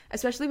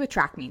especially with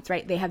track meets,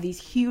 right? They have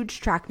these huge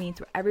track meets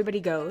where everybody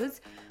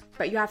goes,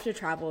 but you have to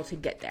travel to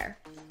get there.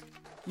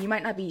 You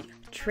might not be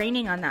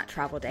training on that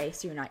travel day,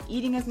 so you're not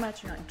eating as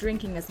much, you're not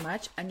drinking as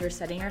much, and you're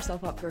setting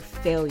yourself up for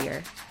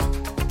failure.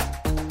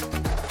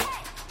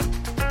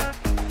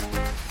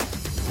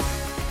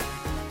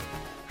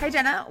 Hi,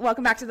 Jenna.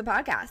 Welcome back to the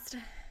podcast.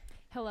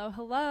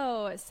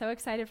 Hello. So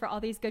excited for all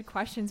these good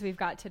questions we've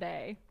got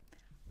today.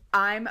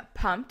 I'm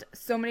pumped.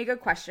 So many good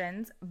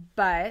questions.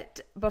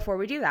 But before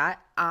we do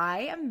that,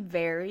 I am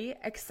very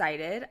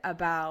excited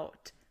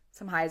about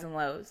some highs and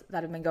lows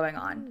that have been going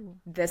on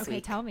this week. Okay,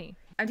 tell me.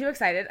 I'm too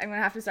excited. I'm going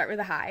to have to start with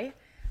a high.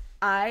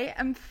 I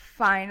am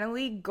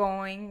finally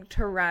going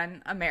to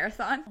run a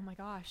marathon. Oh my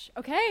gosh.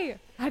 Okay.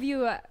 Have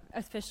you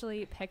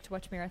officially picked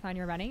which marathon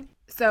you're running?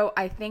 So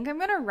I think I'm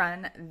going to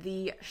run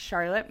the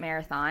Charlotte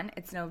Marathon.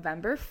 It's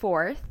November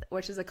 4th,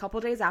 which is a couple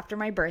days after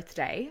my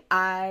birthday.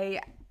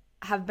 I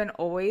have been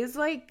always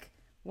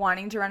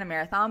wanting to run a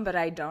marathon, but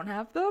I don't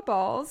have the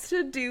balls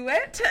to do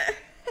it.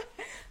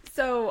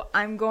 So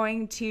I'm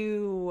going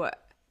to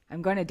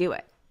do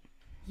it.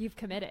 You've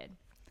committed.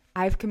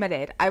 I've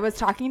committed. I was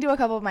talking to a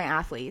couple of my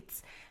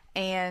athletes,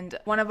 and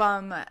one of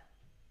them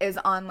is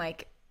on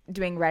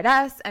doing Red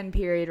S and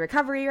period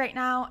recovery right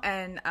now.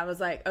 And I was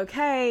like,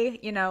 okay,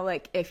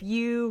 if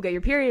you get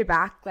your period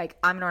back,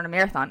 I'm gonna run a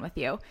marathon with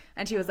you.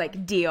 And she was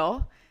like,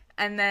 deal.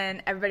 And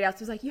then everybody else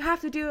was like, you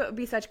have to do it. It would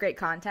be such great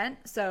content.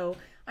 So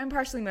I'm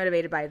partially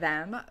motivated by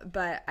them,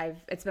 but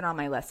it's been on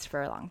my list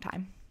for a long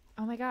time.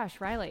 Oh my gosh,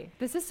 Riley,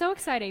 this is so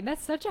exciting.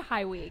 That's such a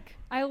high week.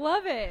 I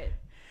love it.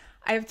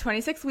 I have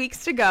 26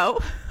 weeks to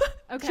go.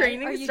 Okay.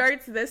 Training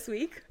starts this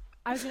week.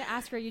 I was going to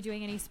ask, are you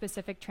doing any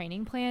specific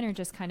training plan or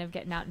just kind of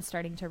getting out and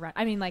starting to run?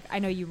 I mean, I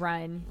know you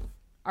run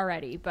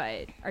already,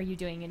 but are you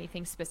doing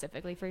anything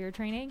specifically for your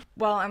training?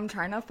 Well, I'm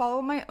trying to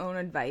follow my own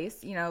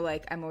advice.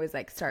 I'm always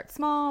start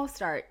small,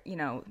 start,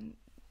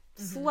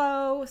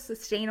 slow,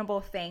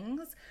 sustainable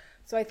things.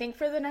 So I think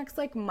for the next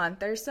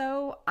month or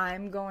so,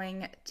 I'm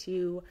going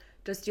to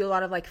just do a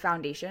lot of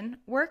foundation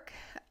work.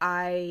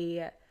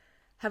 I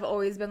have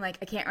always been I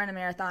can't run a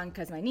marathon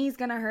because my knee's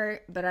gonna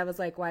hurt, but I was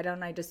like, why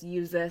don't I just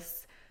use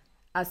this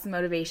as some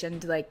motivation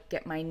to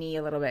get my knee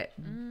a little bit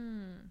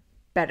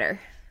better?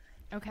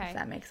 Okay. If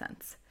that makes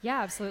sense.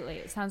 Yeah, absolutely.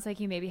 It sounds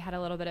like you maybe had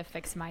a little bit of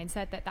fixed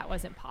mindset that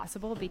wasn't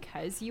possible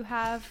because you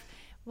have,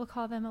 we'll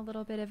call them a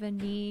little bit of a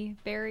knee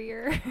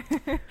barrier.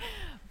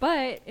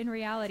 But in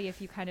reality,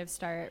 if you kind of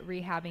start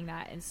rehabbing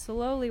that and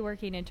slowly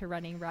working into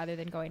running rather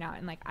than going out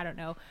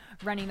and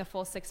running the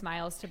full 6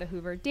 miles to the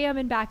Hoover Dam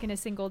and back in a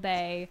single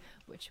day,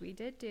 which we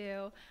did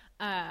do.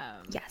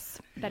 Yes.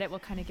 That it will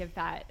kind of give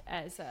that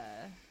as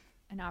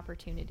an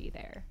opportunity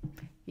there.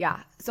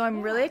 Yeah. So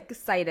I'm really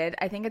excited.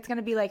 I think it's going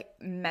to be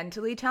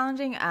mentally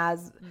challenging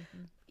as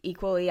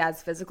equally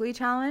as physically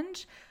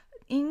challenging,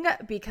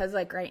 because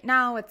right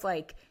now it's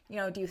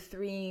do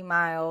 3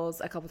 miles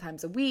a couple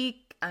times a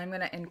week. I'm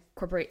going to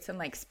incorporate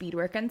some speed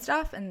work and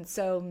stuff. And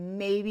so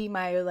maybe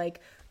my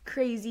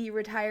crazy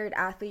retired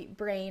athlete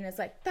brain is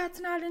that's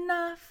not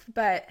enough,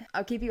 but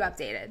I'll keep you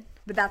updated.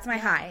 But that's my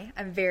high.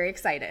 I'm very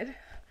excited.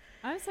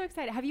 I'm so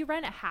excited. Have you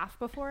run a half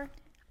before?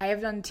 I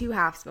have done 2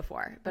 halves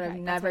before, but I've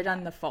never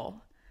done the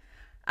full.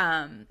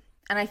 And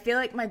I feel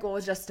like my goal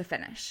is just to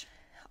finish.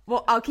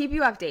 Well, I'll keep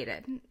you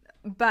updated.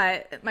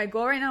 But my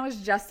goal right now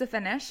is just to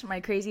finish. My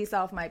crazy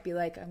self might be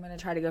I'm going to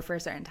try to go for a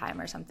certain time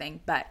or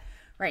something. But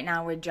right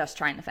now we're just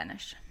trying to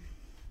finish.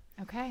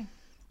 Okay.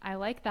 I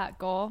like that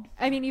goal.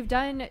 I mean, you've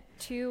done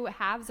 2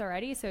 halves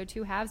already. So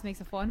 2 halves makes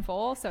a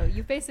full. So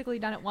you've basically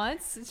done it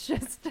once. It's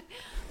just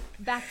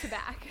back to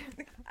back.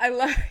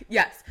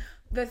 Yes.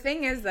 The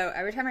thing is though,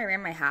 every time I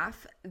ran my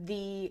half,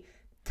 the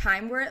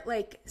time where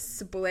it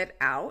split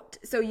out.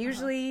 So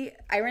usually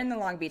I ran the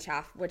Long Beach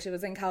half, which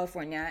was in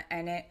California,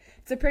 and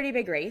it's a pretty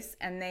big race,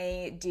 and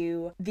they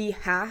do the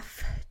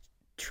half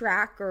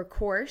track or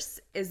course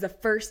is the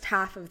first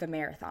half of the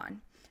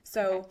marathon.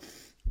 So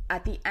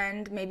at the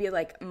end, maybe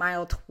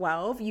mile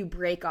 12, you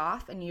break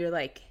off and you're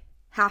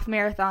half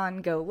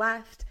marathon go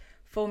left,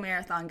 full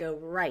marathon go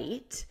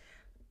right.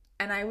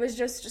 And I was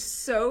just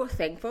so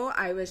thankful.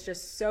 I was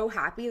just so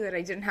happy that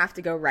I didn't have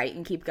to go right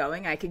and keep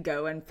going. I could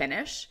go and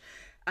finish.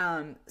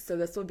 So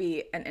this will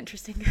be an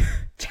interesting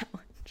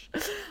challenge.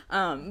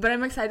 But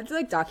I'm excited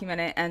to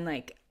document it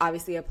and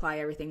obviously apply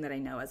everything that I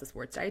know as a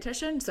sports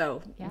dietitian.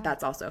 So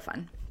that's also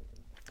fun.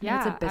 Yeah,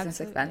 it's a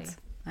business absolutely. expense.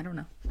 I don't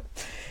know.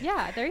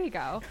 Yeah, there you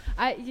go.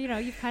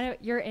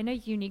 You're in a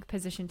unique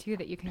position too,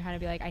 that you can kind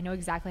of be I know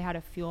exactly how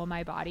to fuel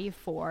my body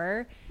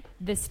for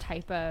this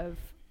type of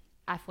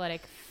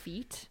athletic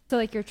feat. So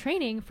your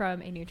training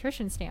from a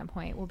nutrition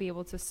standpoint will be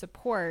able to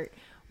support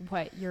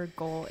what your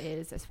goal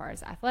is as far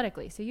as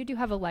athletically. So you do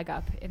have a leg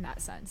up in that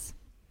sense.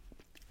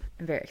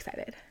 I'm very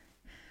excited.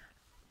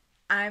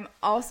 I'm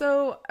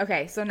also,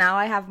 okay, so now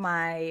I have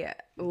my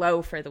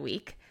low for the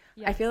week.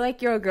 Yes. I feel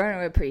like you're going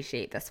to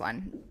appreciate this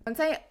one.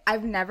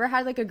 I've never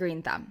had a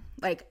green thumb.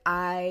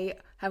 I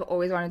have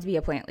always wanted to be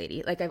a plant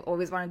lady. I've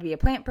always wanted to be a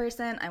plant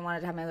person. I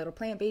wanted to have my little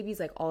plant babies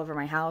all over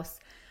my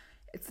house.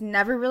 It's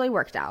never really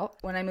worked out.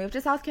 When I moved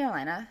to South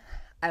Carolina,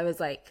 I was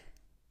like,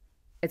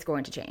 it's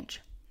going to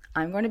change.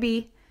 I'm going to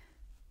be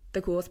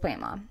the coolest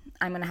plant mom.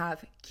 I'm going to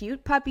have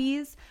cute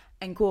puppies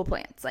and cool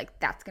plants. Like,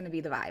 that's going to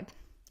be the vibe.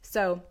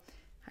 So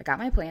I got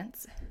my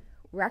plants.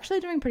 We're actually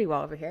doing pretty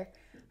well over here.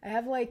 I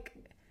have like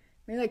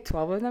maybe like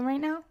 12 of them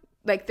right now.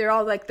 Like, they're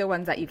all like the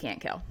ones that you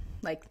can't kill,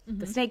 like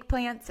the snake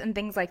plants and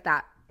things like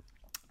that.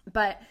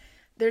 But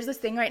there's this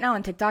thing right now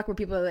on TikTok where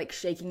people are like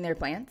shaking their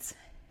plants.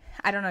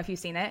 I don't know if you've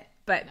seen it,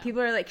 but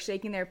people are like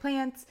shaking their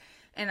plants.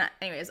 And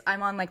anyways,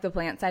 I'm on like the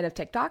plant side of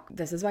TikTok.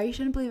 This is why you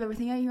shouldn't believe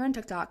everything I hear on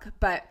TikTok.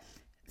 But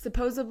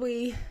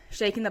supposedly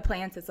shaking the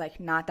plants is like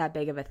not that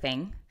big of a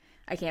thing.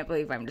 I can't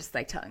believe I'm just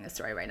like telling this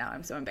story right now.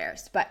 I'm so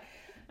embarrassed. But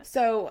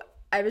so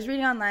I was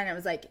reading online. It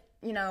was like,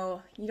 you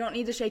know, you don't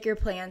need to shake your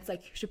plants.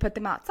 Like, you should put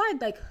them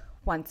outside like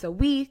once a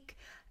week,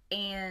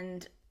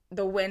 and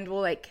the wind will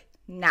like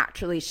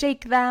naturally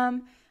shake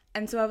them.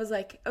 And so I was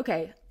like,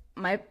 okay,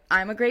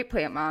 I'm a great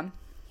plant mom.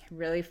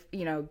 Really,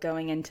 you know,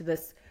 going into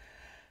this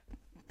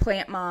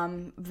plant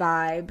mom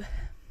vibe.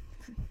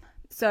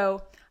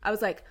 So I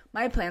was like,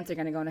 my plants are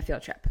going to go on a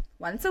field trip.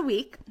 Once a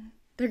week,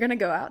 they're going to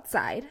go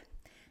outside,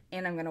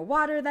 and I'm going to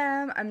water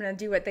them. I'm going to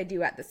do what they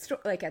do at the store,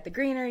 like at the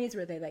greeneries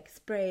where they like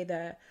spray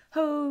the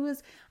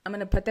hose. I'm going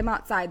to put them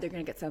outside. They're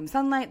going to get some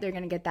sunlight. They're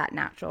going to get that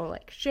natural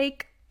like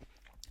shake.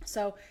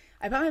 So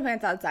I put my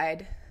plants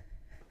outside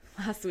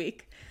last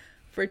week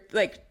for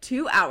like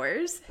 2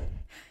 hours,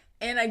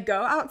 and I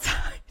go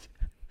outside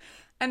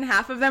and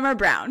half of them are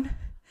brown.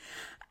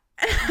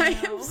 And I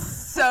am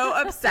so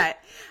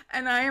upset.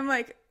 And I am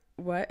like,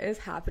 what is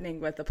happening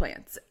with the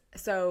plants?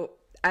 So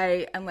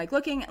I am like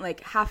looking,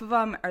 like half of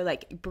them are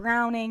like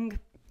browning.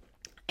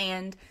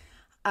 And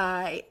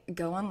I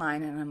go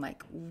online and I'm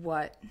like,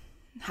 what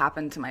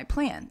happened to my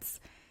plants?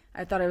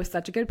 I thought I was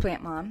such a good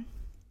plant mom.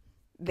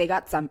 They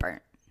got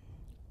sunburnt.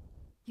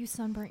 You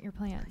sunburnt your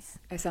plants.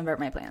 I sunburnt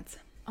my plants.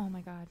 Oh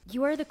my God.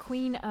 You are the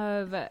queen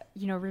of,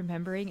 you know,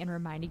 remembering and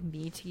reminding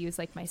me to use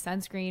like my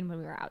sunscreen when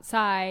we were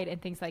outside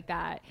and things like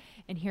that.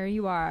 And here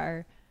you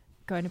are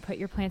going to put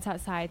your plants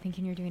outside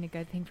thinking you're doing a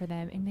good thing for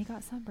them, and they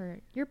got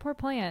sunburnt. Your poor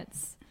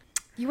plants.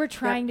 You were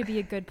trying to be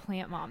a good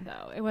plant mom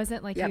though. It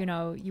wasn't like, you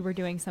know, you were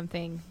doing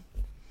something,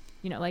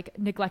 you know, like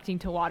neglecting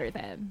to water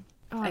them.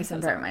 Oh, I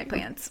sunburnt my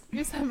plants.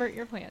 You sunburnt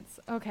your plants.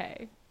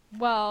 Okay.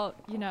 Well,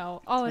 you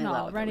know, all in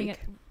all, running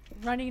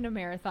a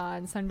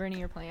marathon, sunburning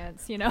your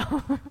plants, you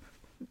know.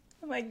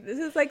 I'm like, this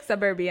is like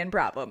suburban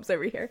problems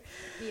over here.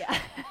 Yeah.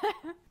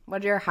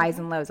 What are your highs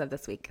and lows of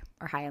this week,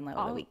 or high and low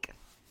of the week?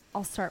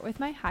 I'll start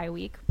with my high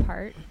week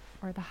part,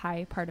 or the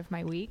high part of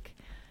my week.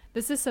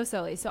 This is so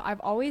silly. So I've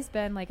always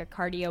been like a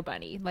cardio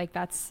bunny. Like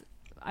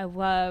I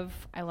love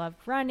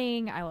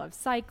running. I love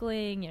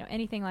cycling, you know,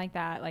 anything like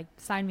that. Like,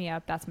 sign me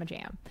up. That's my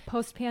jam.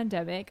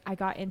 Post-pandemic, I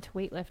got into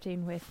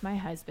weightlifting with my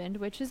husband,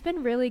 which has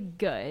been really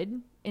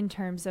good in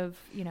terms of,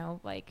 you know,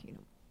 like, you know,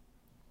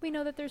 we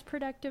know that there's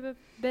productive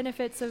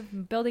benefits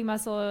of building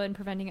muscle and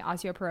preventing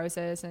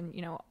osteoporosis and,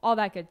 you know, all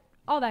that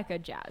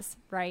good jazz,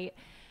 right?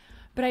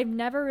 But I've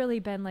never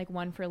really been like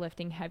one for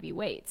lifting heavy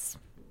weights.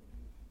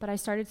 But I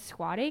started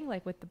squatting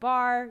like with the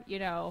bar, you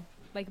know,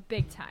 like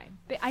big time.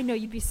 But I know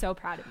you'd be so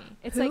proud of me.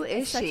 It's Who like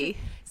is she?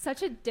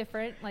 Such a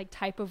different like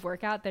type of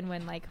workout than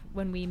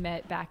when we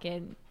met back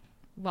in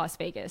Las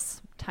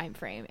Vegas time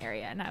frame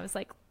area, and I was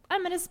like,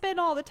 I'm gonna spin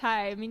all the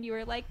time, and you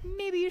were like,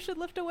 maybe you should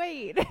lift a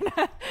weight.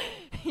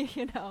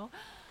 You know.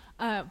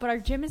 But our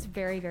gym is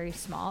very, very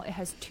small. It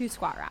has 2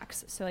 squat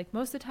racks, so like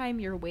most of the time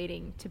you're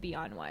waiting to be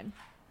on one.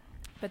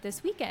 But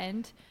this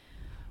weekend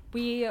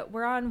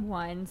we're on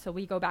one, so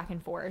we go back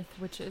and forth,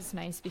 which is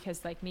nice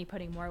because like me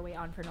putting more weight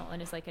on for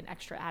Nolan is like an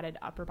extra added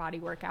upper body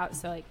workout.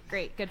 So like,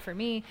 great, good for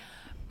me.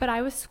 But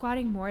I was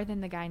squatting more than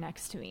the guy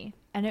next to me,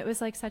 and it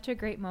was like such a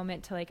great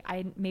moment to like,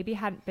 I maybe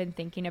hadn't been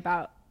thinking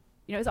about,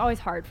 you know, it's always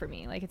hard for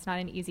me. Like, it's not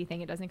an easy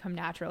thing. It doesn't come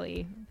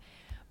naturally.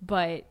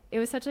 But it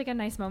was such like a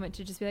nice moment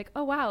to just be like,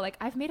 oh wow, like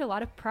I've made a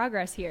lot of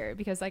progress here,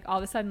 because like all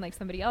of a sudden like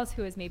somebody else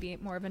who is maybe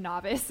more of a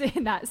novice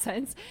in that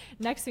sense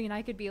next to me, and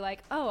I could be like,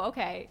 oh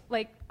okay,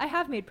 like I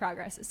have made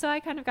progress. So I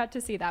kind of got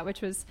to see that,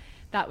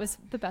 that was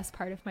the best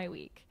part of my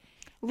week.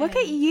 Look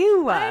at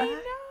you. I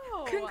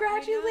know.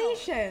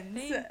 Congratulations.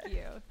 I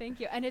know. Thank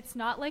you. And it's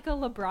not like a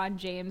LeBron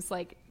James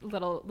like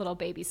little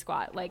baby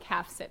squat, like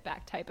half sit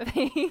back type of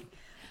thing.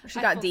 She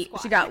got deep.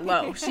 Squat. She got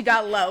low. She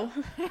got low.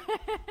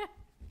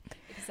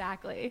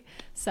 Exactly.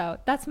 So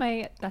that's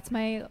my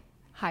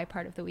high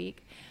part of the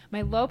week.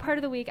 My low part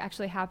of the week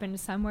actually happened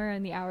somewhere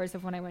in the hours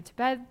of when I went to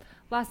bed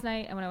last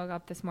night and when I woke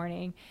up this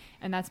morning.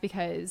 And that's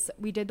because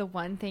we did the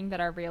one thing that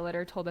our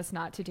realtor told us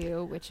not to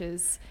do, which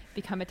is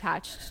become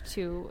attached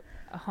to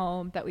a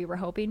home that we were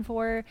hoping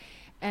for.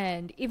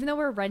 And even though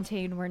we're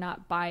renting, we're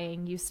not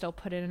buying, you still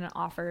put in an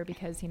offer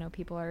because, you know,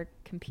 people are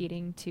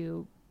competing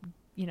to,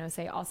 you know,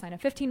 say I'll sign a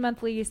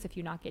 15-month lease if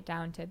you knock it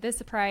down to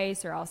this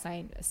price, or I'll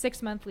sign a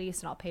 6-month lease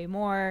and I'll pay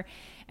more.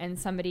 And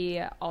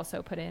somebody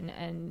also put in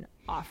an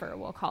offer,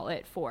 we'll call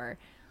it, for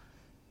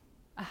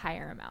a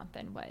higher amount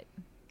than what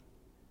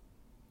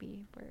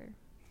we were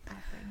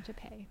offering to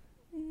pay.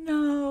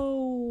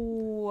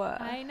 No.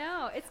 I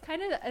know.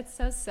 It's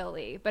so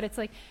silly, but it's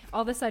like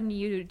all of a sudden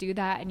you do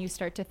that and you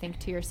start to think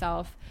to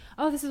yourself,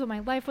 oh, this is what my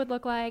life would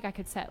look like. I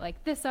could set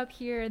like this up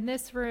here in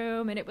this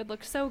room and it would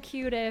look so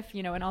cute if,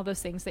 and all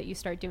those things that you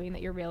start doing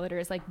that your realtor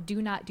is like,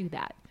 do not do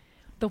that.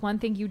 The one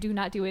thing you do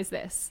not do is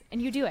this.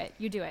 And you do it.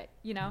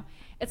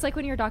 It's like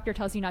when your doctor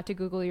tells you not to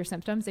Google your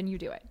symptoms and you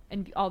do it.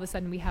 And all of a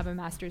sudden we have a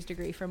master's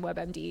degree from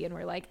WebMD and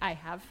we're like, I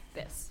have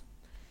this.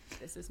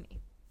 This is me.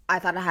 I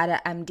thought I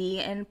had an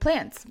MD in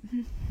plants.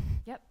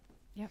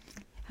 Yep.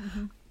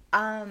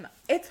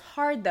 It's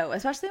hard though,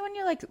 especially when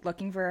you're like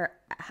looking for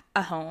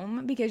a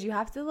home, because you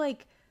have to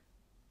like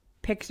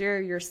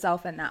picture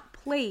yourself in that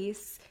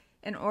place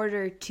in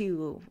order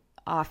to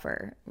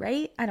offer,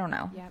 right? I don't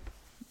know. Yep.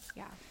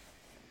 Yeah.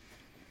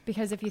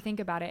 Because if you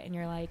think about it and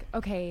you're like,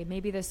 okay,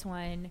 maybe this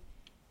one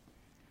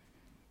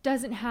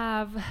doesn't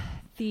have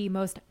the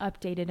most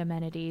updated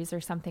amenities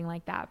or something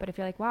like that. But if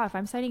you're like, wow, if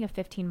I'm signing a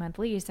 15-month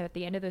lease, at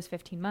the end of those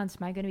 15 months,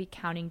 am I going to be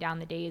counting down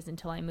the days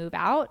until I move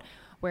out?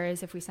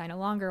 Whereas if we sign a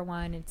longer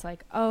one, it's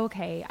like, oh,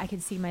 okay, I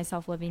can see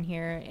myself living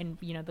here and,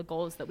 the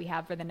goals that we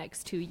have for the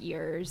next 2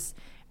 years.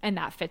 And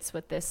that fits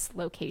with this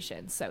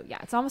location. So yeah,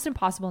 it's almost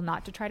impossible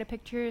not to try to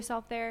picture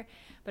yourself there.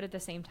 But at the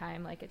same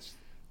time, like it's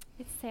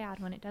sad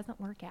when it doesn't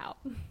work out.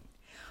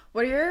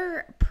 What are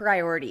your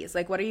priorities?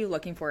 Like, what are you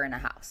looking for in a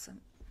house?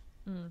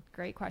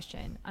 Great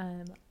question.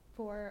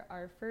 For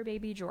our fur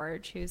baby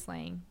George, who's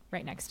laying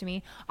right next to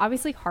me,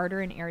 obviously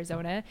harder in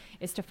Arizona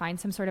is to find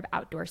some sort of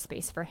outdoor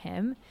space for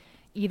him,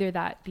 either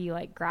that be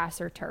like grass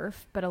or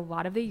turf, but a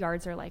lot of the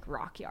yards are like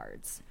rock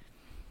yards.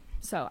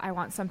 So I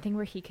want something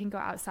where he can go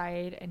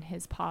outside and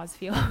his paws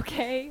feel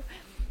okay.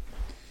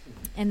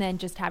 And then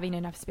just having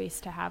enough space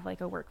to have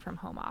like a work from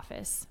home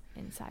office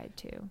inside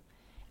too.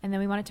 And then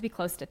we want it to be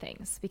close to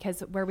things,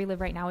 because where we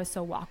live right now is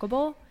so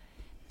walkable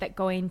that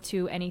going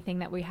to anything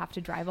that we have to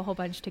drive a whole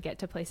bunch to get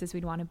to places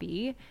we'd want to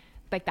be,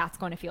 like that's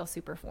going to feel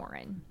super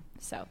foreign.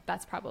 So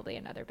that's probably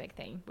another big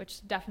thing,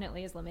 which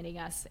definitely is limiting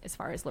us as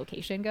far as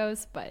location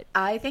goes. But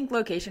I think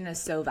location is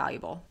so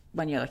valuable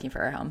when you're looking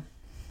for a home.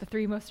 The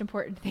 3 most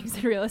important things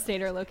in real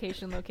estate are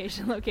location,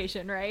 location,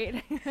 location,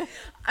 right?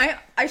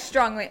 I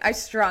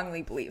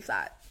strongly believe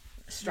that.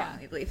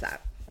 Believe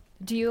that.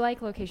 Do you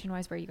like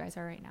location-wise where you guys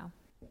are right now?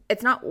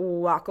 It's not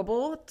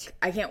walkable.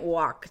 I can't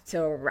walk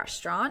to a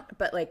restaurant,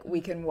 but like we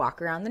can walk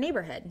around the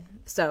neighborhood.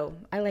 So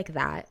I like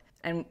that.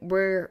 And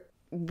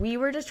we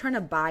were just trying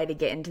to buy to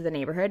get into the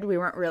neighborhood. We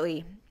weren't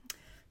really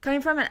coming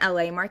from an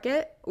LA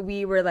market.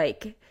 We were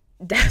like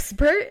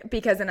desperate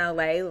because in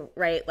LA,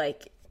 right,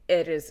 like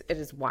it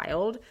is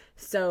wild.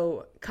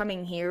 So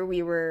coming here,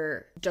 we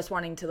were just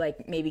wanting to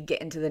like maybe get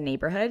into the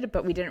neighborhood,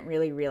 but we didn't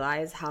really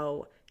realize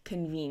how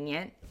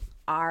convenient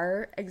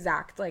our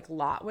exact like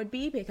lot would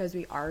be, because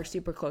we are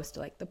super close to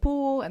like the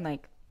pool and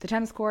like the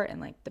tennis court and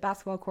like the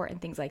basketball court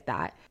and things like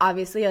that.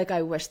 Obviously, like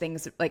I wish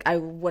things like I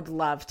would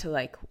love to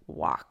like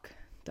walk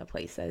to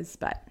places,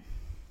 but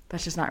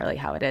that's just not really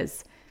how it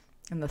is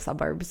in the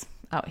suburbs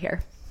out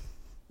here.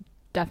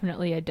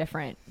 Definitely a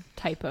different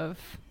type of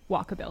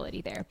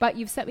walkability there. But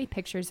you've sent me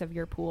pictures of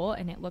your pool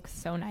and it looks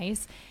so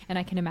nice, and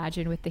I can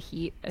imagine with the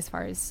heat, as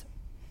far as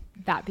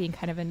that being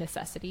kind of a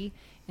necessity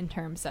in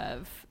terms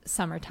of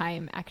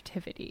summertime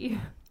activity.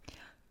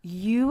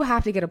 You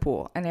have to get a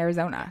pool in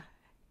Arizona.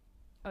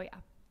 Oh yeah.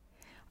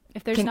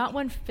 If there's not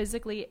one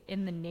physically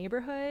in the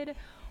neighborhood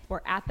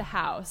or at the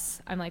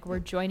house, I'm like, we're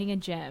joining a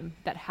gym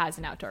that has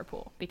an outdoor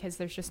pool, because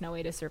there's just no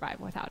way to survive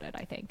without it,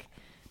 I think.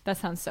 That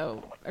sounds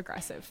so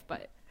aggressive,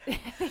 but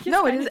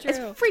no, it is. True.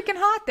 It's freaking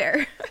hot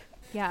there.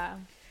 Yeah.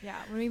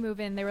 When we move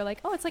in, they were like,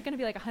 oh, it's like going to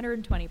be like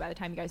 120 by the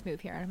time you guys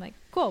move here. And I'm like,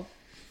 cool.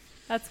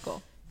 That's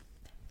cool.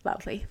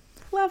 Lovely.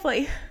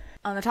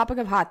 On the topic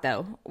of hot,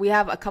 though, we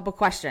have a couple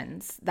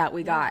questions that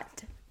we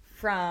got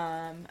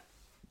from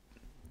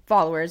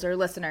followers or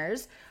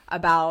listeners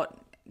about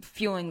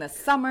fueling the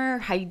summer,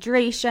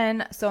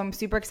 hydration. So I'm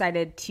super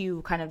excited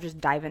to kind of just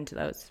dive into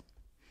those.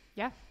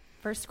 Yeah.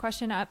 First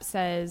question up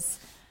says,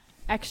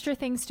 extra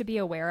things to be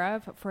aware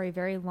of for a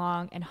very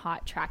long and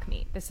hot track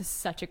meet. This is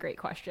such a great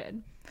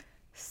question.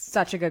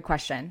 Such a good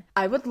question.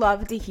 I would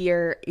love to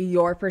hear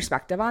your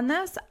perspective on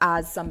this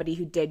as somebody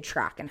who did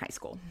track in high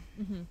school.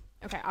 Mm-hmm.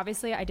 Okay,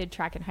 obviously I did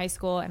track in high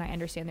school, and I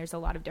understand there's a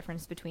lot of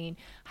difference between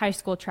high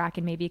school track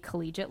and maybe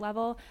collegiate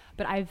level,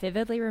 but I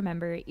vividly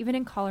remember even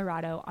in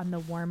Colorado on the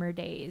warmer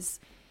days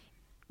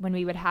when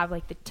we would have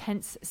like the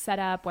tents set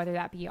up, whether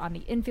that be on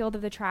the infield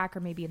of the track or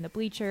maybe in the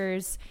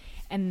bleachers,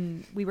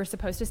 and we were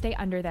supposed to stay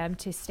under them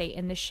to stay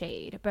in the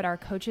shade, but our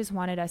coaches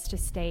wanted us to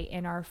stay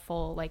in our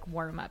full like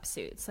warm-up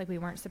suits. Like we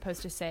weren't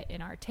supposed to sit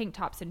in our tank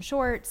tops and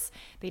shorts.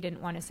 They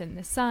didn't want us in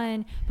the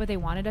sun, but they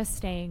wanted us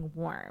staying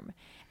warm.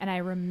 And I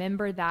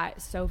remember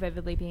that so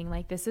vividly, being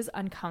like, this is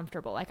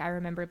uncomfortable. Like I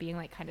remember being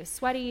like kind of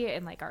sweaty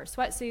in like our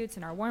sweatsuits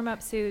and our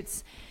warm-up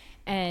suits.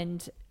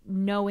 And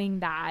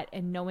knowing that,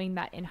 and knowing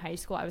that in high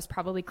school I was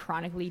probably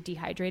chronically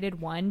dehydrated,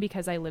 one,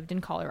 because I lived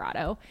in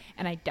Colorado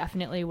and I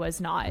definitely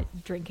was not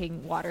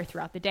drinking water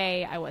throughout the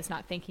day. I was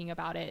not thinking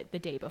about it the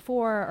day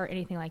before or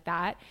anything like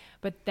that.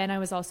 But then I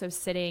was also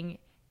sitting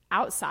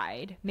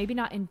outside, maybe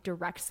not in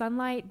direct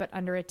sunlight, but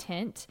under a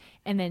tent,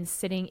 and then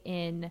sitting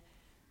in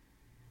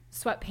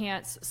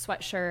sweatpants,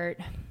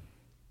 sweatshirt,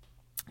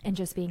 and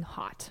just being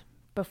hot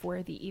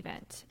before the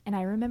event. And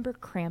I remember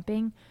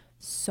cramping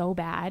so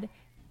bad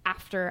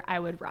after I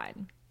would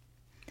run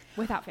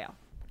without fail.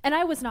 And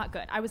I was not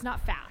good. I was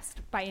not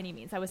fast by any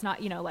means. I was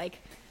not,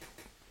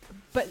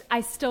 but I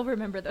still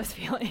remember those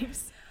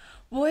feelings.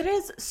 Well, it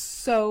is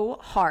so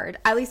hard.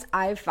 At least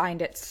I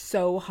find it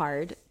so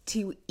hard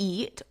to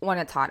eat when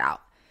it's hot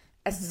out,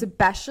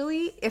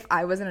 especially if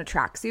I was in a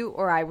tracksuit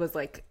or I was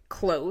like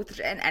clothed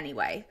in any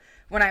way.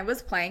 When I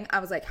was playing, I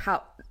was like,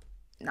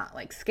 not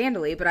like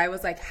scandally, but I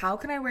was like, how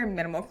can I wear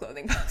minimal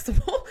clothing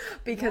possible?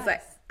 Because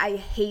yes. I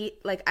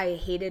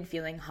hated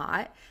feeling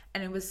hot,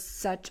 and it was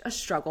such a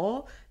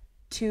struggle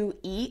to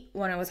eat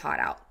when it was hot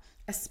out,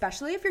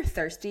 especially if you're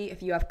thirsty,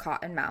 if you have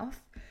cotton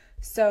mouth.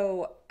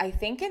 So I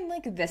think in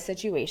like this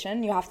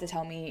situation, you have to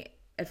tell me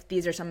if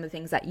these are some of the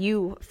things that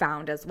you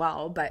found as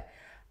well, but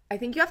I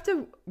think you have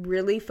to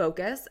really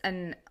focus,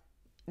 and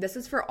this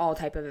is for all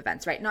type of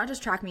events, right? Not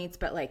just track meets,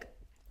 but like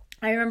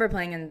I remember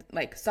playing in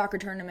like soccer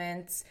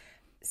tournaments,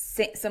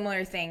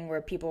 similar thing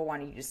where people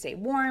wanted you to stay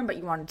warm, but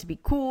you wanted to be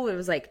cool. It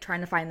was like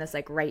trying to find this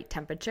like right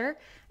temperature,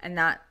 and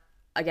that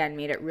again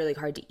made it really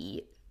hard to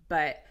eat.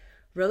 But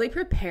really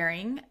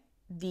preparing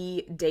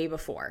the day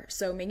before,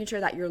 so making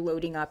sure that you're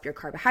loading up your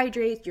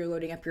carbohydrates, you're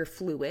loading up your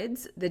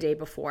fluids the day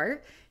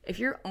before. If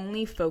you're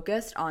only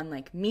focused on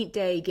like meet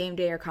day, game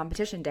day, or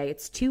competition day,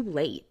 it's too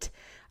late,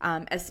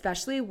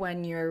 especially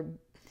when you're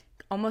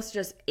almost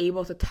just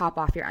able to top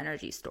off your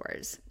energy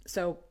stores.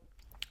 So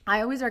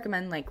I always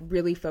recommend like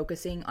really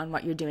focusing on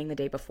what you're doing the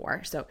day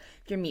before. So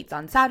if your meet's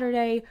on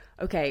Saturday,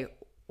 okay,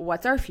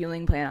 what's our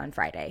fueling plan on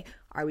Friday?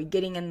 Are we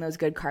getting in those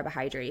good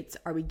carbohydrates?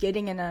 Are we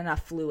getting in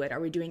enough fluid? Are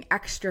we doing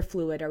extra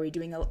fluid? Are we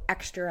doing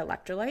extra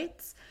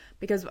electrolytes?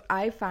 Because what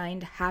I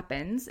find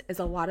happens is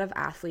a lot of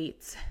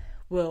athletes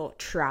will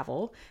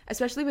travel,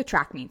 especially with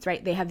track meets,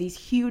 right? They have these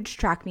huge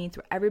track meets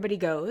where everybody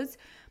goes,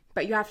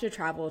 but you have to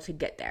travel to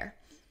get there.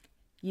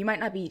 You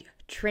might not be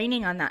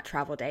training on that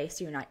travel day,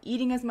 so you're not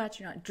eating as much,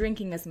 you're not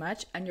drinking as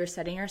much, and you're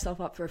setting yourself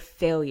up for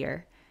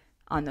failure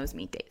on those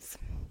meet days.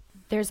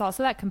 There's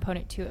also that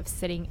component too of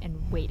sitting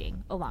and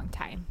waiting a long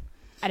time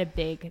at a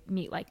big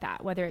meet like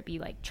that, whether it be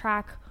like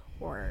track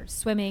or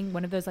swimming,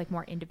 one of those like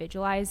more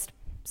individualized,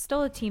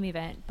 still a team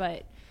event,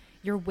 but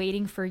you're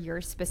waiting for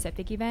your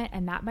specific event,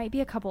 and that might be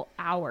a couple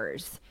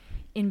hours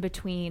in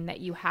between that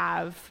you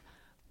have,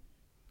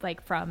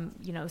 like from,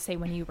 say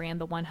when you ran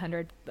the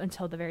 100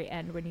 until the very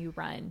end when you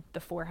run the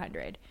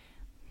 400,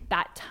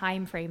 that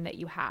time frame that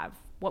you have.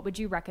 What would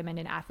you recommend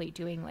an athlete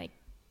doing like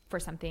for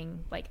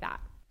something like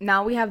that?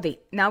 Now we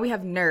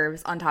have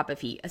nerves on top of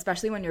heat,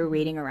 especially when you're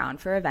waiting around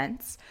for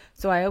events.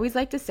 So I always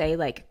like to say,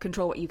 like,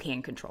 control what you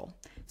can control.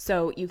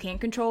 So you can't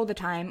control the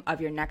time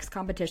of your next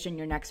competition,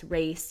 your next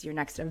race, your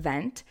next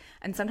event.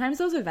 And sometimes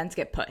those events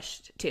get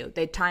pushed too.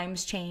 The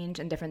times change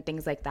and different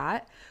things like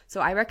that.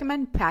 So I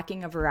recommend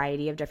packing a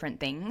variety of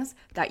different things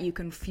that you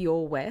can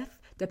fuel with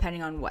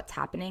depending on what's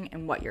happening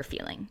and what you're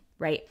feeling,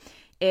 right?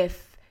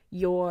 If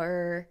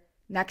your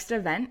next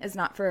event is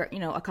not for,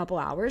 a couple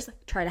hours,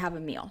 try to have a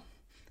meal.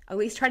 At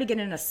least try to get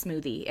in a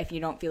smoothie if you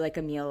don't feel like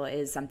a meal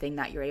is something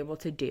that you're able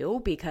to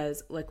do,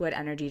 because liquid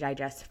energy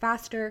digests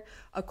faster.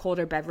 A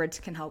colder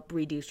beverage can help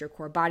reduce your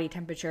core body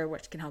temperature,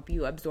 which can help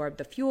you absorb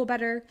the fuel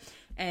better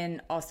and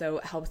also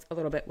helps a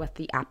little bit with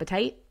the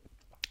appetite.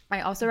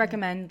 I also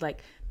recommend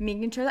like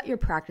making sure that you're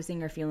practicing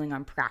your fueling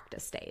on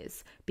practice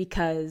days,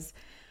 because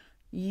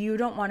you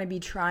don't want to be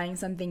trying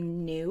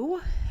something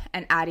new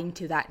and adding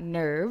to that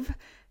nerves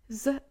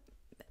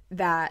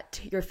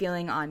that you're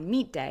feeling on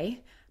meet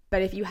day.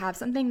 But if you have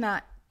something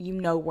that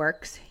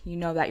works,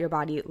 that your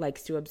body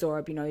likes to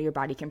absorb, your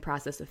body can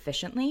process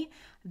efficiently,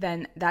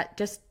 then that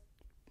just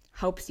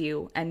helps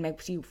you and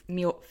makes you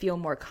feel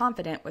more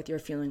confident with your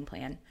fueling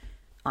plan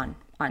on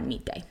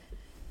meet day.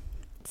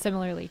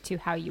 Similarly to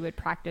how you would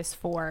practice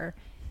for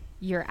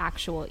your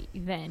actual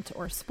event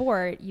or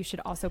sport, you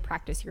should also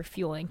practice your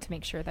fueling to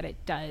make sure that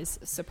it does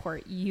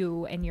support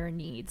you and your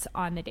needs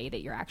on the day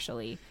that you're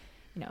actually,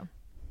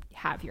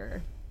 have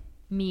your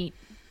meet,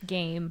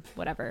 game,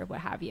 whatever, what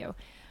have you.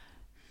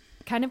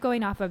 Kind of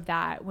going off of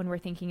that, when we're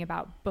thinking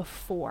about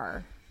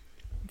before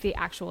the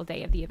actual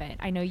day of the event,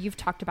 I know you've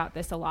talked about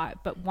this a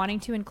lot, but wanting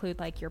to include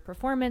like your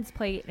performance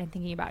plate and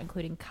thinking about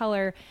including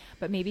color,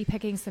 but maybe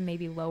picking some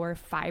maybe lower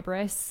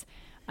fibrous,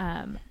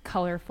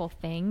 colorful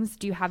things.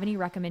 Do you have any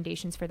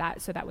recommendations for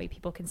that, so that way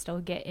people can still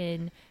get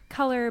in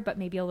color, but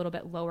maybe a little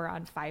bit lower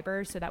on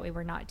fiber, so that way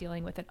we're not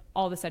dealing with an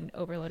all of a sudden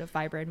overload of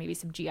fiber and maybe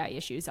some GI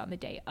issues on the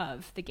day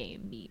of the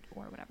game, meet,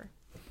 or whatever?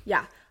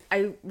 Yeah,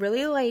 I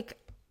really like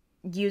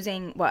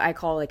using what I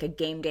call like a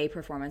game day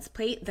performance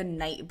plate the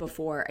night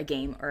before a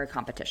game or a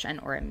competition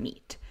or a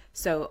meet.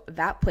 So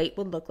that plate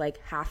would look like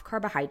half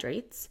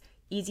carbohydrates,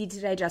 easy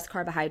to digest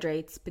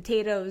carbohydrates,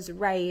 potatoes,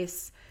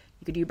 rice.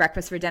 You could do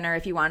breakfast for dinner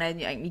if you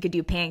wanted. You could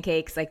do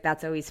pancakes. Like,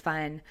 that's always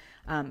fun.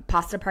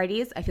 Pasta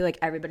parties. I feel like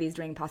everybody's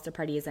doing pasta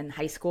parties in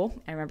high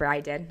school. I remember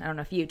I did. I don't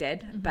know if you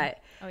did, but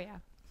Oh, yeah.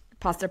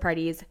 Pasta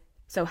parties.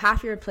 So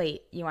half your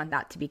plate, you want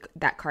that to be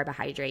that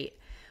carbohydrate.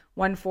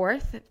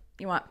 1/4,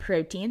 you want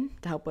protein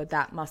to help with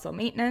that muscle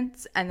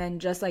maintenance. And then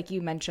just like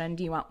you mentioned,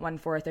 you want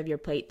 1/4 of your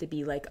plate to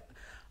be like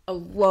a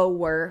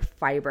lower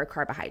fiber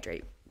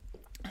carbohydrate.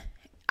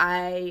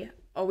 I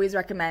always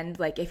recommend,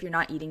 like, if you're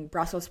not eating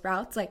Brussels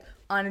sprouts, like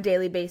on a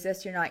daily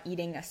basis, you're not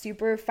eating a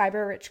super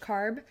fiber rich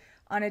carb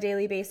on a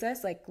daily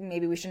basis. Like,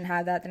 maybe we shouldn't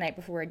have that the night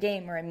before a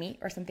game or a meet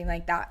or something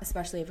like that,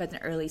 especially if it's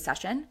an early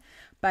session.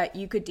 But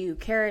you could do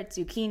carrots,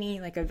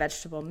 zucchini, like a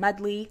vegetable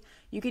medley.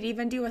 You could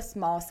even do a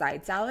small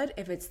side salad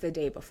if it's the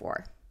day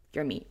before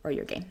your meet or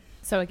your game.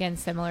 So again,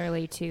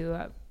 similarly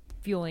to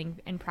fueling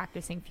and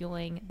practicing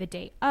fueling the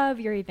day of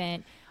your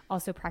event,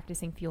 also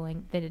practicing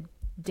fueling the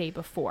day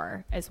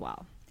before as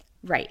well.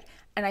 Right.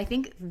 And I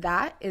think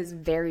that is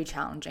very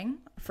challenging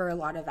for a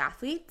lot of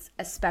athletes,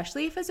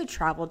 especially if it's a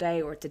travel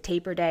day or it's a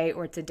taper day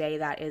or it's a day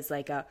that is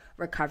like a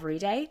recovery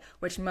day,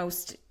 which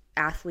most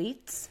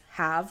athletes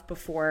have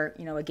before,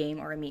 a game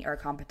or a meet or a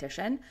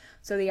competition.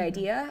 So the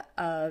idea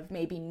of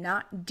maybe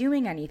not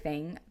doing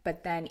anything,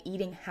 but then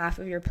eating half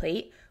of your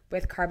plate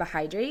with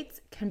carbohydrates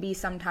can be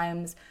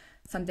sometimes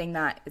something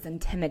that is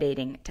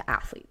intimidating to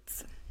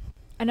athletes.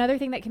 Another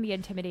thing that can be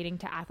intimidating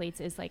to athletes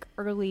is like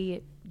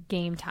early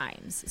game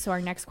times. So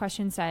our next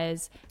question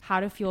says, how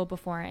to fuel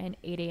before an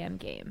 8 a.m.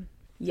 game?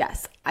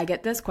 Yes, I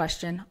get this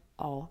question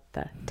all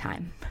the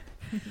time.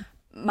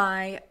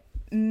 My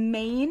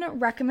main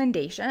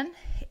recommendation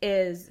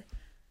is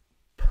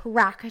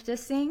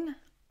practicing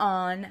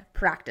on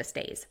practice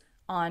days,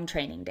 on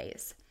training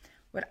days.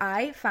 What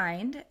I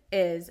find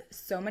is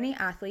so many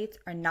athletes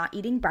are not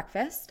eating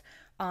breakfast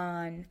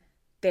on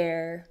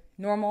their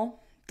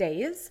normal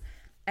days,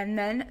 and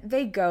then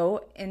they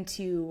go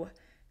into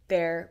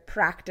their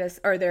practice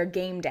or their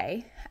game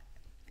day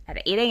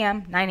at 8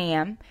 a.m., 9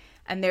 a.m.,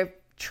 and they're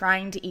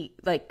trying to eat,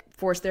 like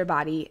force their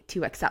body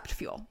to accept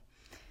fuel.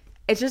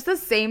 It's just the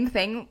same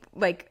thing,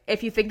 like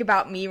if you think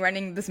about me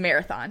running this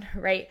marathon,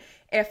 right?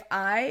 If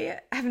I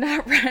have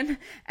not run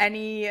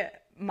any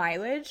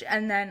mileage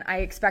and then I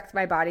expect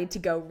my body to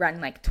go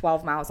run like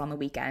 12 miles on the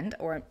weekend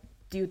or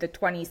do the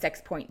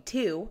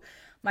 26.2,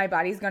 my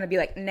body's going to be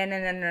like,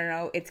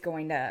 no, it's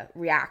going to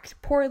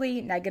react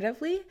poorly,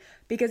 negatively,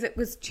 because it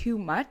was too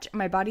much.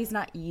 My body's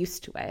not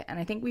used to it. And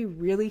I think we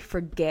really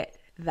forget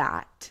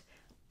that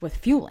with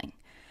fueling.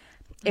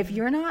 If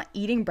you're not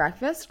eating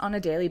breakfast on a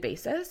daily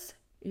basis,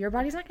 your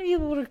body's not going to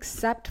be able to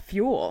accept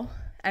fuel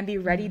and be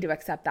ready to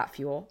accept that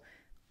fuel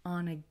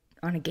on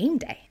a game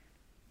day.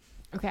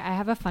 Okay, I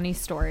have a funny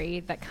story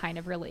that kind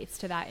of relates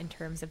to that in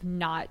terms of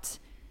not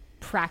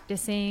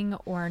practicing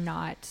or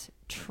not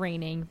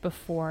training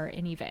before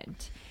an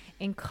event.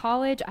 In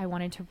college, I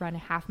wanted to run a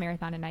half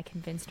marathon and I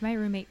convinced my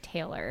roommate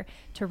Taylor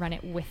to run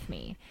it with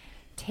me.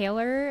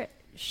 Taylor,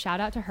 shout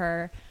out to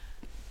her,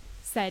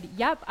 said,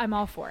 yep, I'm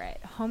all for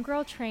it.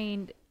 Homegirl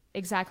trained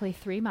exactly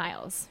 3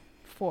 miles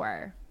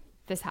for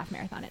this half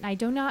marathon. And I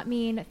do not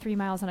mean 3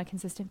 miles on a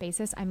consistent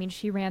basis. I mean,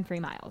 she ran 3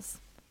 miles.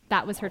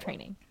 That was her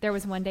training. There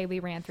was one day we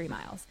ran 3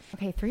 miles.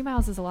 Okay, 3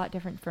 miles is a lot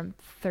different from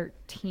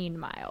 13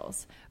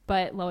 miles.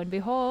 But lo and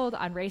behold,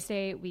 on race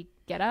day, we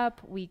get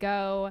up, we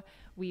go,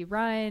 we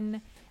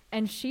run,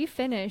 and she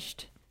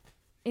finished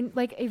in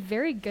like a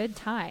very good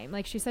time.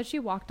 Like she said she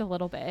walked a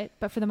little bit,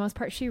 but for the most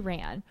part she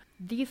ran.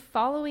 The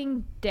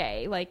following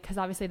day, like, because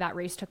obviously that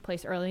race took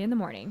place early in the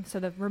morning. So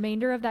the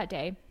remainder of that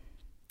day,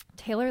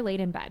 Taylor laid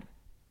in bed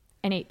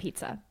and ate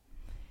pizza.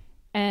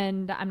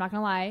 And I'm not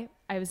gonna lie,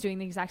 I was doing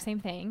the exact same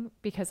thing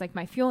because like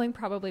my fueling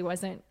probably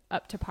wasn't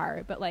up to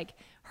par, but like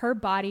her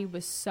body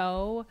was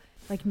so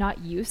like not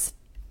used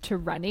to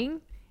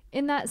running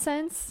in that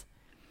sense.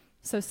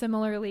 So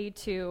similarly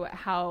to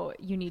how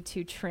you need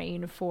to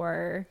train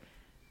for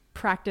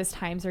practice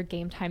times or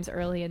game times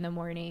early in the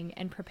morning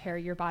and prepare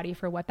your body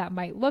for what that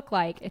might look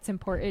like, it's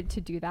important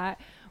to do that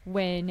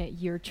when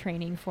you're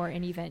training for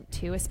an event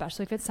too,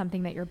 especially if it's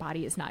something that your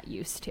body is not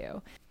used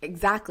to.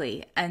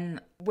 Exactly. And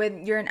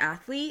when you're an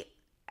athlete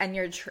and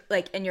you're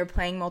and you're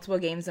playing multiple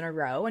games in a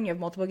row and you have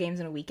multiple games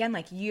in a weekend,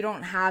 like you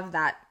don't have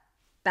that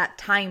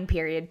time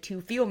period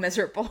to feel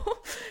miserable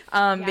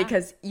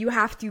because you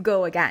have to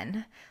go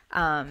again.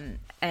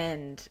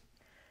 And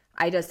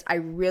I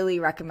really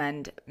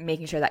recommend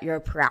making sure that you're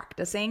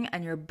practicing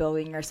and you're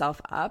building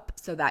yourself up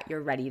so that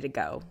you're ready to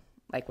go,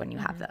 like when you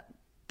have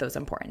those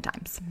important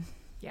times.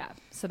 Yeah.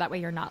 So that way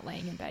you're not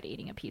laying in bed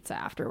eating a pizza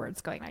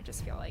afterwards going, I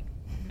just feel like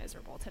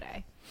miserable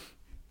today.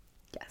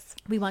 Yes.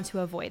 We want to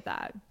avoid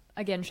that.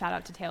 Again, shout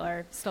out to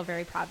Taylor. Still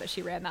very proud that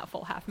she ran that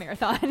full half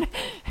marathon.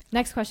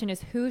 Next question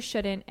is who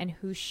shouldn't and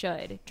who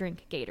should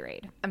drink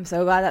Gatorade? I'm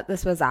so glad that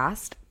this was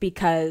asked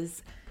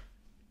because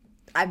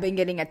I've been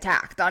getting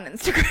attacked on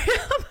Instagram.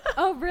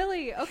 Oh,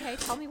 really? Okay.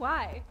 Tell me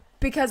why.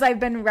 Because I've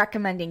been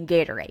recommending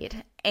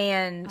Gatorade.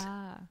 And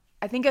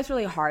I think it's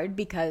really hard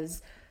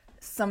because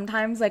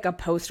sometimes like a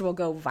post will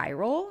go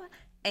viral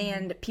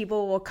and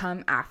people will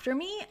come after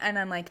me, and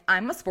I'm like,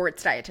 I'm a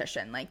sports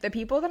dietitian. Like, the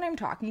people that I'm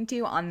talking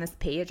to on this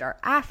page are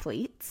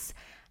athletes,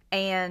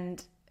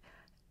 and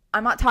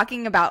I'm not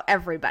talking about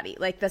everybody.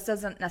 Like, this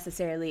doesn't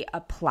necessarily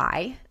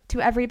apply to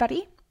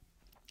everybody.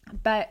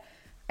 But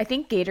I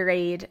think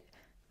Gatorade,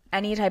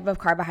 any type of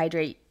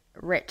carbohydrate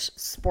rich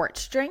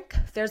sports drink,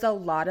 there's a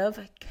lot of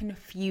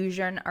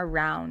confusion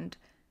around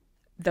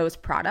those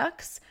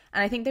products.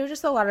 And I think there's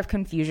just a lot of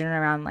confusion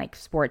around like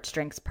sport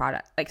drink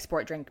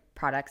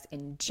products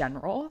in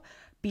general,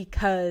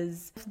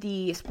 because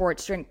the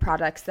sports drink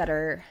products that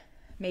are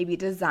maybe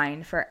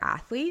designed for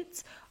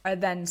athletes are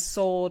then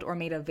sold or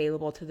made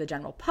available to the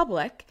general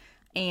public,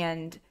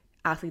 and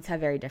athletes have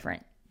very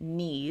different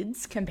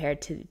needs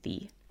compared to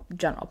the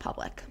general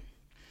public.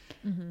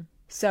 Mm-hmm.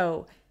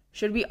 So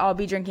should we all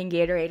be drinking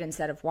Gatorade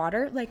instead of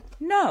water? Like,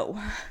 no.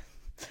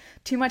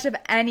 Too much of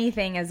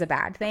anything is a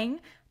bad thing,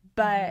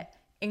 but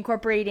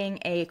incorporating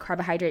a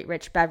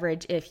carbohydrate-rich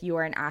beverage if you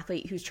are an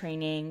athlete who's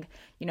training,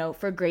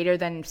 for greater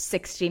than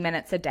 60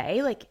 minutes a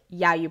day, like,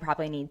 yeah, you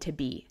probably need to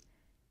be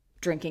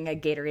drinking a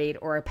Gatorade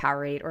or a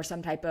Powerade or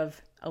some type of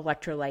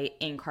electrolyte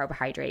in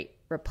carbohydrate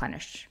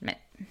replenishment.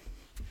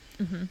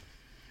 Mm-hmm.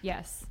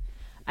 Yes.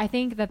 I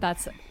think that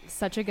that's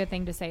such a good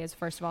thing to say is,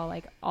 first of all,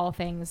 like, all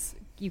things,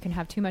 you can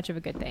have too much of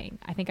a good thing.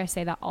 I think I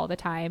say that all the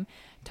time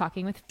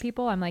talking with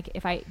people. I'm like,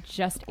 if I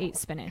just ate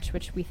spinach,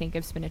 which we think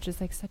of spinach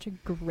as like such a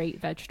great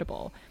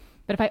vegetable,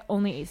 but if I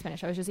only ate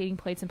spinach, I was just eating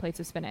plates and plates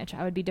of spinach,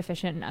 I would be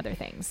deficient in other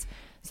things.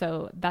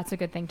 So that's a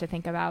good thing to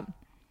think about.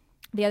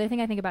 The other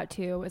thing I think about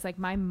too is like,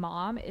 my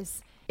mom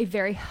is a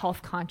very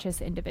health conscious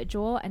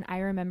individual, and I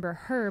remember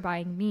her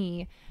buying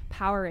me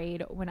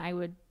Powerade when I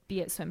would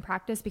be at swim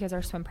practice, because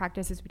our swim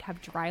practices, we'd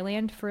have dry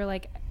land for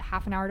like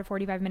half an hour to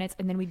 45 minutes,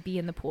 and then we'd be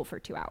in the pool for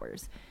 2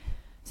 hours.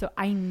 So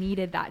I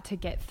needed that to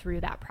get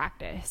through that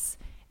practice.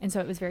 And so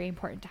it was very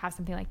important to have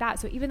something like that.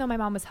 So even though my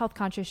mom was health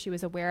conscious, she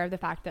was aware of the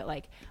fact that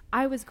like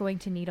I was going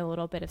to need a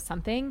little bit of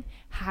something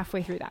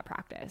halfway through that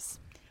practice.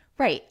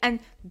 Right.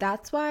 And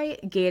that's why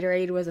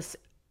Gatorade was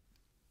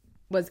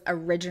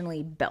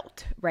originally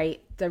built,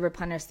 right? To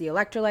replenish the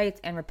electrolytes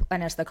and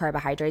replenish the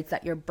carbohydrates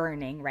that you're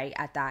burning, right,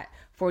 at that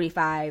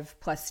 45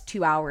 plus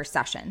 2 hour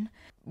session.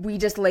 We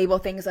just label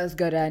things as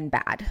good and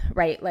bad,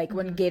 right? Like,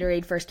 when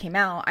Gatorade first came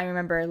out, I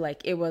remember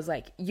like it was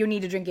like, you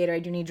need to drink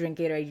Gatorade, you need to drink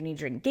Gatorade, you need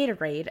to drink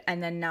Gatorade.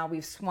 And then now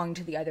we've swung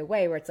to the other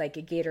way where it's like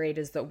Gatorade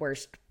is the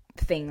worst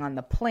thing on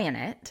the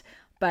planet,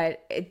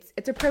 but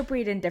it's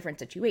appropriate in different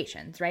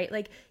situations, right?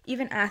 Like,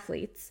 even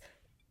athletes,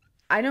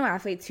 I know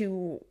athletes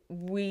who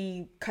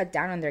we cut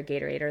down on their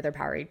Gatorade or their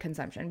Powerade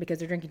consumption because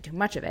they're drinking too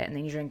much of it, and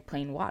then you drink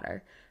plain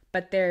water.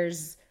 But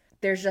there's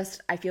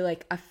just, I feel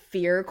like, a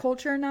fear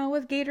culture now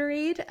with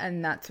Gatorade,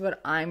 and that's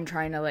what I'm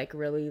trying to like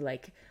really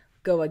like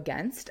go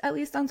against, at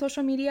least on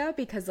social media,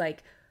 because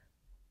like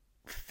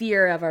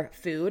fear of a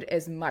food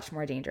is much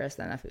more dangerous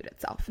than the food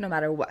itself, no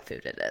matter what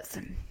food it is.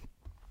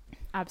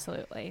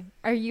 Absolutely.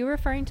 Are you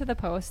referring to the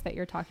post that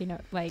you're talking to,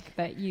 like,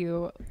 that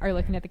you are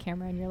looking at the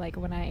camera and you're like,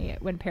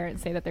 when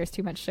parents say that there's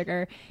too much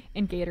sugar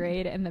in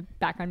Gatorade and the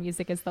background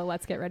music is the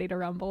 "Let's Get Ready to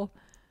Rumble"?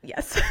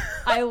 Yes.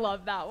 I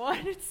love that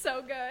one. It's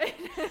so good.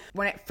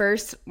 When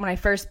I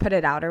first put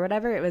it out or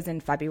whatever, it was in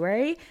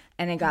February,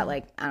 and it got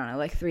like, I don't know,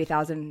 like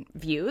 3,000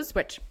 views,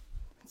 which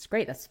it's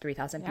great. That's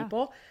 3,000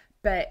 people.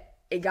 But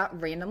it got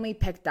randomly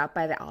picked up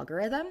by the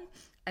algorithm,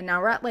 and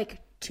now we're at like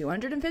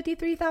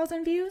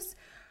 253,000 views.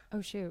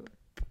 Oh, shoot.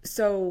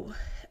 So,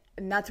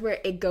 and that's where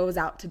it goes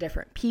out to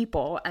different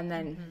people, and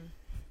then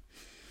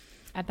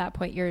at that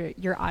point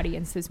your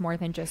audience is more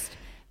than just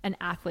an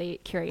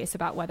athlete curious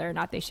about whether or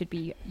not they should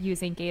be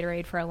using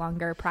Gatorade for a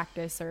longer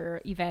practice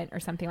or event or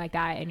something like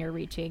that, and you're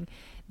reaching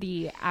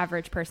the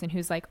average person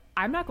who's like,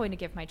 I'm not going to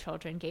give my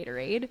children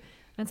Gatorade. And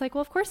it's like,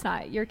 well, of course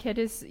not. Your kid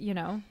is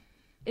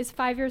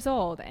 5 years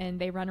old, and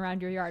they run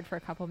around your yard for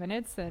a couple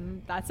minutes,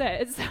 and that's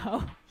it.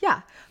 So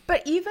yeah.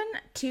 But even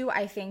too,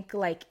 I think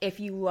like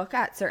if you look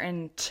at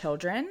certain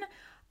children,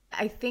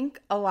 I think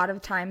a lot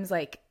of times,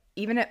 like,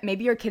 even if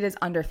maybe your kid is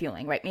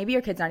underfueling, right? Maybe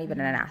your kid's not even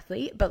an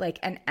athlete, but like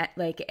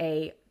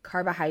a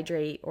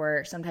carbohydrate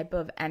or some type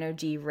of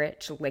energy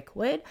rich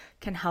liquid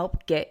can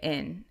help get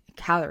in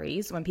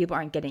calories when people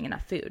aren't getting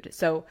enough food.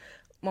 So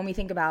when we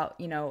think about,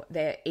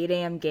 the 8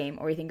 a.m. game,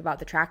 or we think about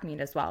the track meet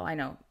as well, I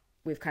know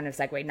we've kind of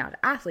segued now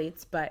to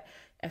athletes, but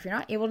if you're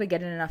not able to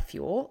get in enough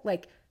fuel,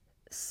 like,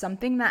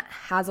 something that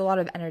has a lot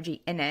of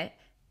energy in it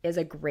is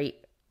a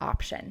great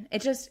option.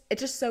 It's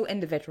just so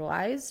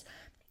individualized.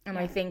 And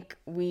I think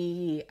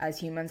we as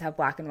humans have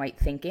black and white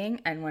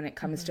thinking. And when it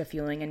comes to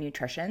fueling and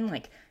nutrition,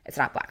 like, it's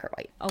not black or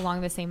white.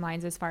 Along the same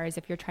lines, as far as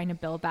if you're trying to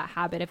build that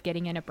habit of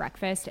getting in a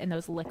breakfast, and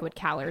those liquid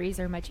calories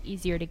are much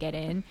easier to get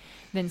in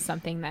than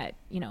something that,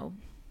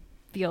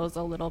 feels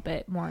a little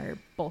bit more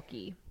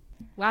bulky.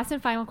 Last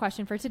and final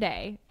question for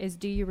today is,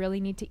 do you really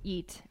need to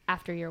eat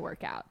after your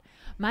workout?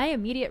 My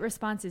immediate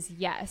response is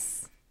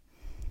yes.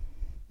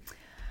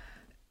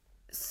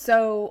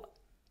 So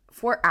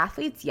for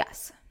athletes,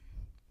 yes.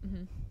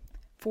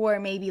 for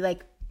maybe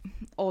like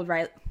old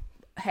Riley.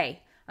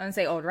 Hey, I'm going to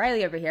say old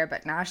Riley over here,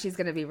 but now she's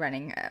going to be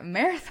running a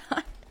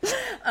marathon.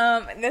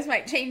 This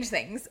might change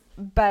things,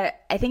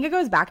 but I think it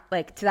goes back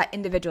like to that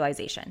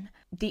individualization.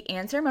 The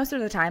answer most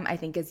of the time I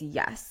think is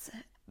yes,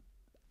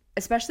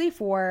 especially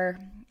for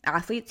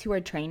athletes who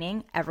are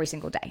training every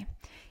single day.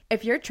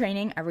 If you're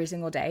training every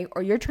single day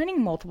or you're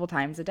training multiple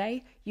times a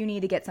day, you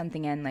need to get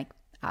something in like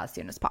as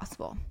soon as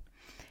possible.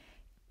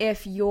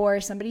 If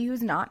you're somebody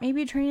who's not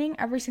maybe training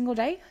every single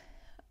day,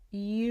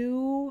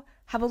 you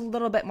have a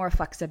little bit more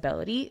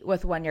flexibility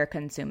with when you're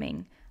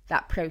consuming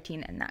that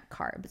protein and that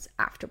carbs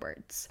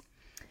afterwards.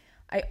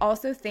 I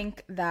also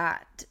think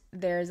that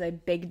there's a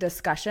big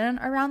discussion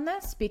around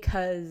this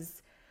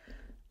because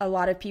a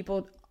lot of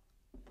people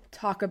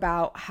talk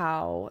about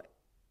how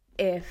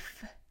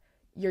if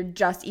you're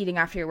just eating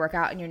after your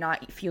workout and you're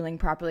not fueling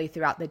properly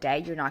throughout the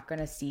day, you're not going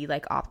to see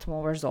like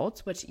optimal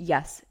results, which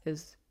yes,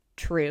 is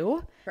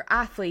true. For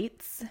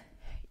athletes,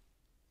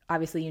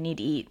 obviously you need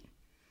to eat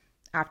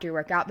after your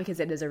workout because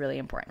it is a really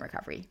important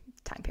recovery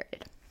time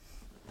period.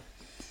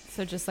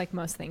 So just like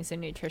most things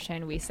in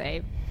nutrition, we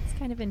say it's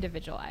kind of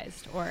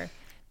individualized, or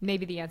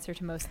maybe the answer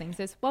to most things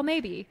is, well,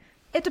 maybe.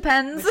 It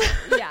depends.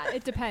 Yeah,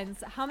 it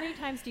depends. How many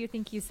times do you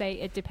think you say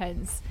it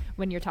depends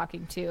when you're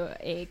talking to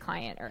a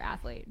client or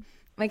athlete?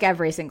 Like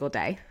every single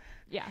day.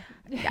 Yeah.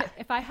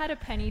 If I had a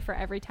penny for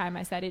every time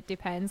I said it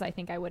depends, I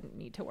think I wouldn't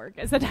need to work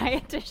as a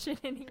dietitian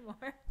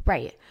anymore.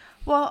 Right.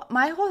 Well,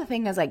 my whole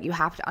thing is like you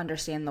have to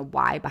understand the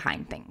why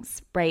behind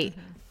things, right?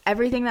 Mm-hmm.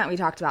 Everything that we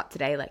talked about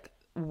today, like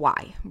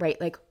why, right?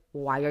 Like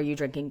why are you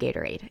drinking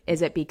Gatorade?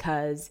 Is it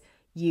because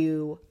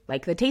you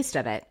like the taste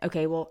of it?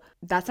 Okay, well,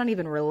 that's not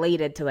even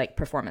related to like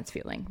performance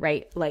fueling,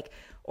 right? Like,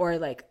 or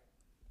like,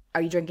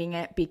 are you drinking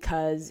it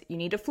because you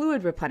need a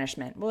fluid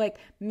replenishment? Well, like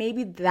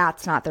maybe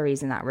that's not the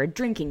reason that we're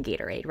drinking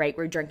Gatorade, right?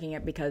 We're drinking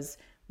it because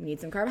we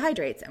need some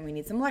carbohydrates and we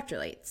need some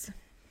electrolytes.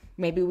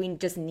 Maybe we're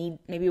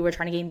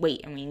trying to gain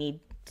weight and we need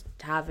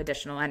to have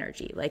additional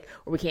energy, like,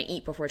 or we can't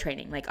eat before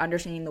training. Like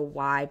understanding the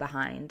why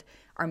behind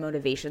our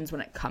motivations when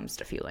it comes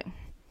to fueling.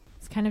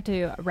 It's kind of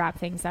to wrap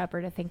things up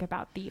or to think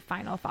about the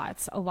final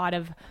thoughts. A lot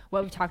of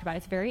what we've talked about,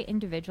 it's very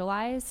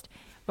individualized,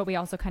 but we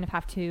also kind of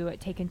have to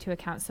take into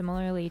account,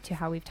 similarly to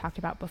how we've talked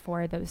about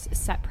before, those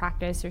set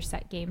practice or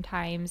set game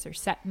times or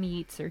set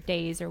meets or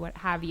days or what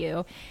have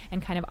you,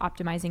 and kind of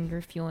optimizing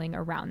your fueling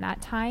around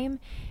that time.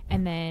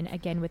 And then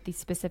again, with the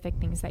specific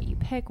things that you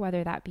pick,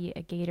 whether that be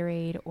a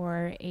Gatorade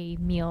or a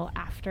meal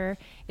after,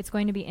 it's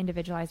going to be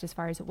individualized as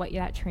far as what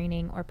that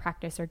training or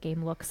practice or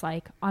game looks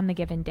like on the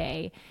given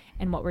day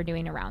and what we're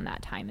doing around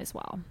that time as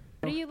well.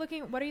 What are you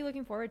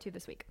looking forward to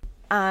this week?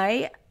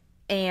 I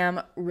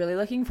am really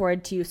looking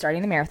forward to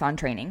starting the marathon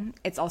training.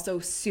 It's also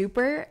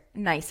super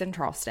nice in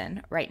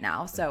Charleston right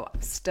now, so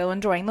I'm still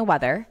enjoying the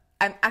weather.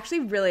 I'm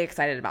actually really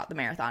excited about the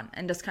marathon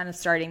and just kind of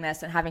starting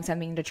this and having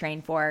something to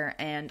train for,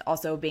 and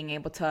also being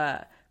able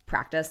to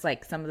practice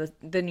like some of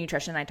the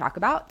nutrition I talk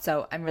about.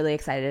 So I'm really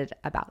excited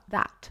about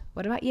that.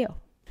 What about you?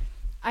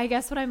 I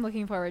guess what I'm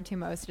looking forward to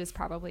most is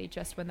probably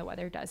just when the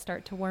weather does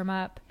start to warm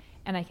up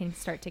and I can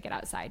start to get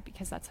outside,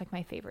 because that's like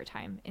my favorite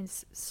time in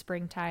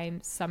springtime,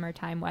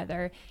 summertime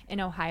weather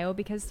in Ohio,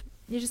 because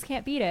you just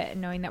can't beat it.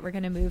 And knowing that we're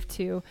going to move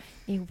to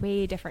a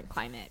way different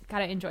climate, got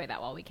to enjoy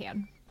that while we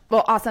can.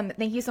 Well, awesome.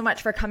 Thank you so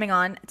much for coming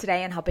on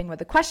today and helping with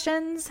the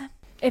questions.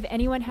 If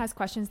anyone has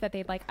questions that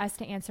they'd like us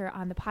to answer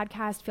on the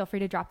podcast, feel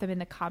free to drop them in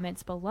the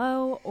comments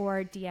below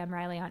or DM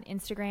Riley on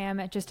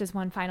Instagram. Just as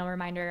one final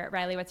reminder,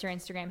 Riley, what's your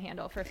Instagram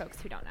handle for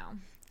folks who don't know?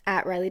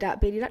 At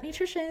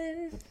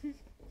riley.beatty.nutrition.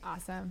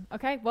 Awesome.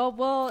 Okay. Well,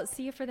 we'll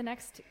see you for the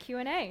next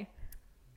Q&A.